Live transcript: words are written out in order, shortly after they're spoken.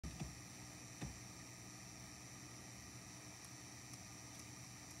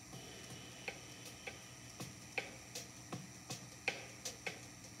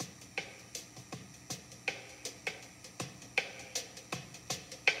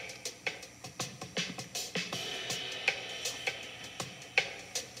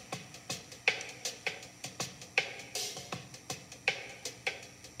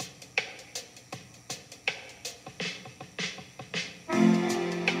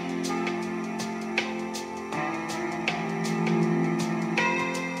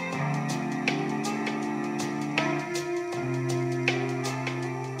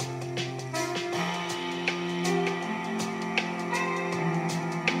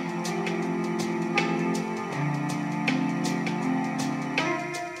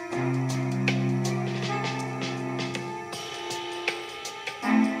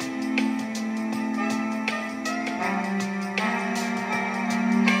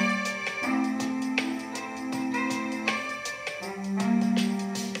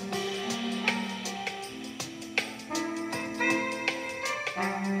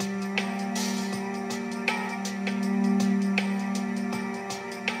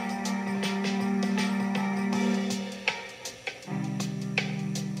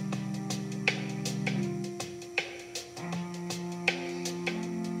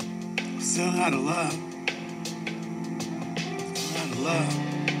Still not in love. Still not in love.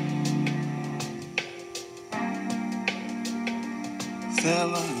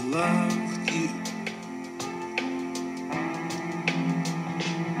 Fell out of love with you.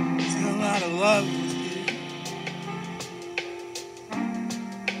 Fell out of love with you.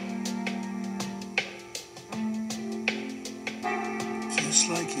 Just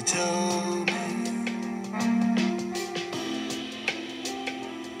like you told me.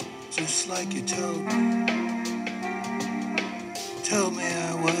 Just like you told me. Told me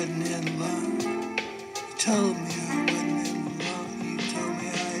I wasn't in love. You told me I wasn't in love. You told me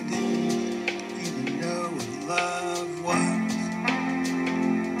I didn't even know what love was.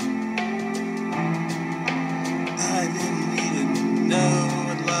 I didn't even know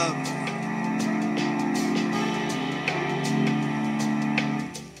what love was.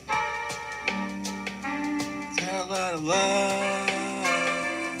 Fell out of love.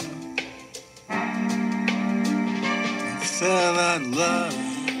 Fell out of love.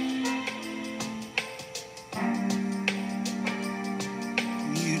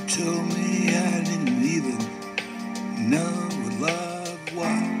 You told me I didn't even know what love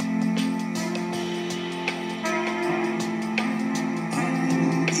was. I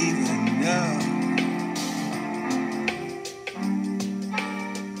didn't even know.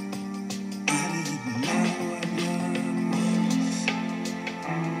 I didn't know what love was.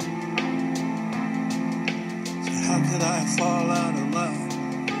 So how could I fall out of love?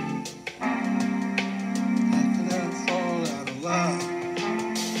 How could I fall out of love?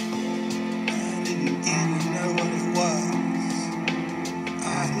 I didn't even know what it was. I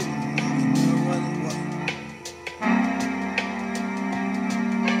didn't even know what it was.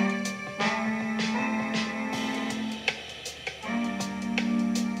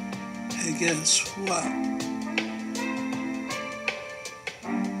 Hey, guess what?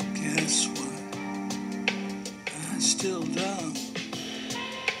 Guess what? I still don't.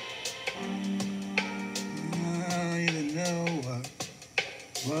 I don't even know what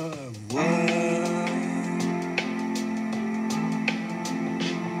love was.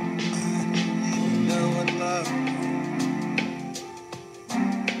 I didn't even know what love was.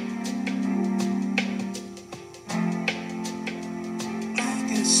 I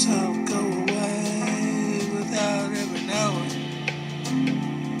guess I'll go away without ever knowing.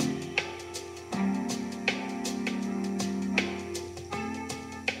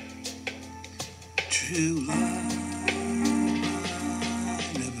 True love I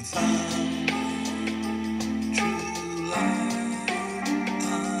never found. True love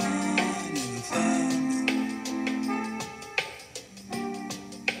I never found.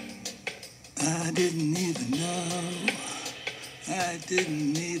 I didn't even know. I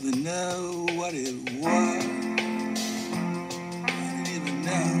didn't even know what it was. I didn't even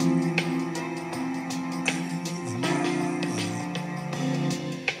know.